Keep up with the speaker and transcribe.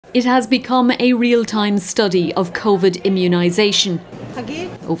It has become a real-time study of COVID immunisation.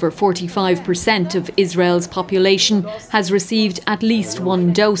 Over 45% of Israel's population has received at least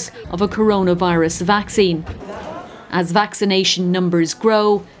one dose of a coronavirus vaccine. As vaccination numbers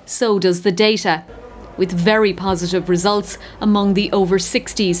grow, so does the data, with very positive results among the over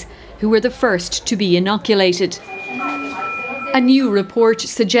 60s, who were the first to be inoculated. A new report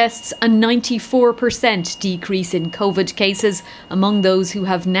suggests a 94% decrease in COVID cases among those who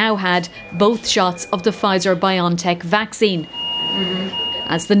have now had both shots of the Pfizer BioNTech vaccine,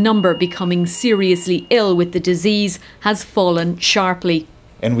 as the number becoming seriously ill with the disease has fallen sharply.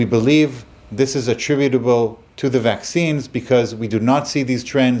 And we believe this is attributable to the vaccines because we do not see these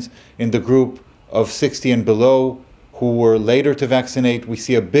trends in the group of 60 and below who were later to vaccinate. We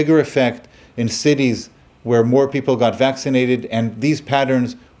see a bigger effect in cities where more people got vaccinated, and these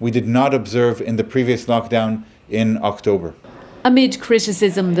patterns we did not observe in the previous lockdown in October. Amid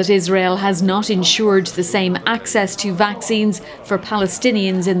criticism that Israel has not ensured the same access to vaccines for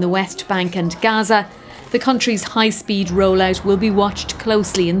Palestinians in the West Bank and Gaza, the country's high-speed rollout will be watched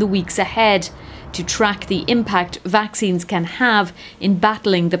closely in the weeks ahead to track the impact vaccines can have in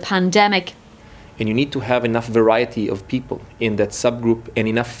battling the pandemic. And you need to have enough variety of people in that subgroup and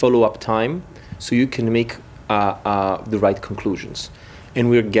enough follow-up time so you can make the right conclusions.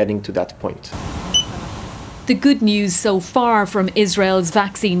 And we're getting to that point. The good news so far from Israel's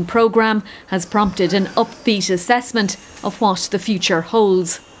vaccine programme has prompted an upbeat assessment of what the future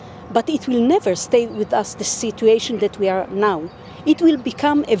holds. But it will never stay with us, the situation that we are now. It will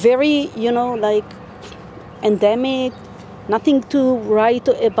become a very, endemic, nothing to write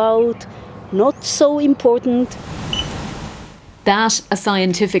about, not so important. That, a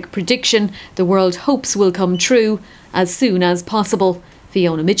scientific prediction the world hopes will come true as soon as possible.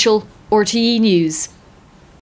 Fiona Mitchell, RTE News.